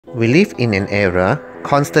We live in an era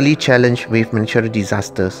constantly challenged with natural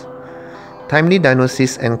disasters. Timely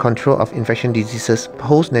diagnosis and control of infection diseases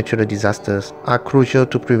post-natural disasters are crucial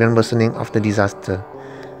to prevent worsening of the disaster.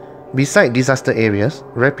 Beside disaster areas,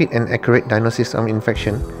 rapid and accurate diagnosis of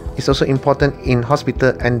infection is also important in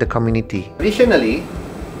hospital and the community. Additionally,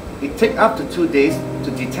 it takes up to 2 days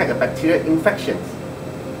to detect a bacterial infection.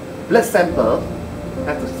 Blood sample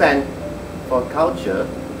have to send for culture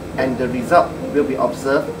and the result will be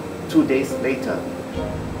observed 2 days later.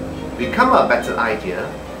 Become a better idea,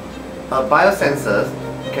 a biosensor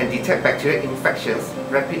can detect bacterial infections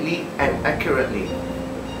rapidly and accurately.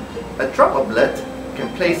 A drop of blood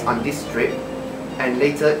can place on this strip and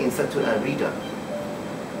later insert to a reader.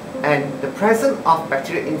 And the presence of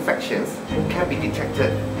bacterial infections can be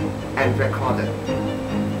detected and recorded.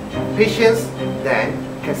 Patients then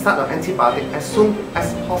can start on antibiotic as soon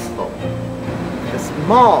as possible. The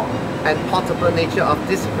small and portable nature of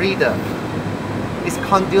this reader is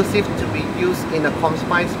conducive to be used in a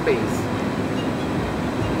confined space.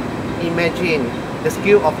 Imagine the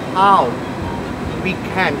skill of how we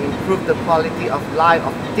can improve the quality of life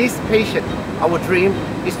of this patient. Our dream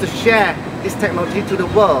is to share this technology to the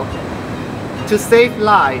world to save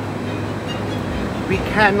life. We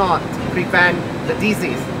cannot prevent the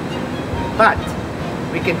disease, but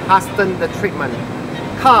we can hasten the treatment.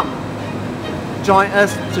 Come, join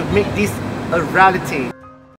us to make this a reality.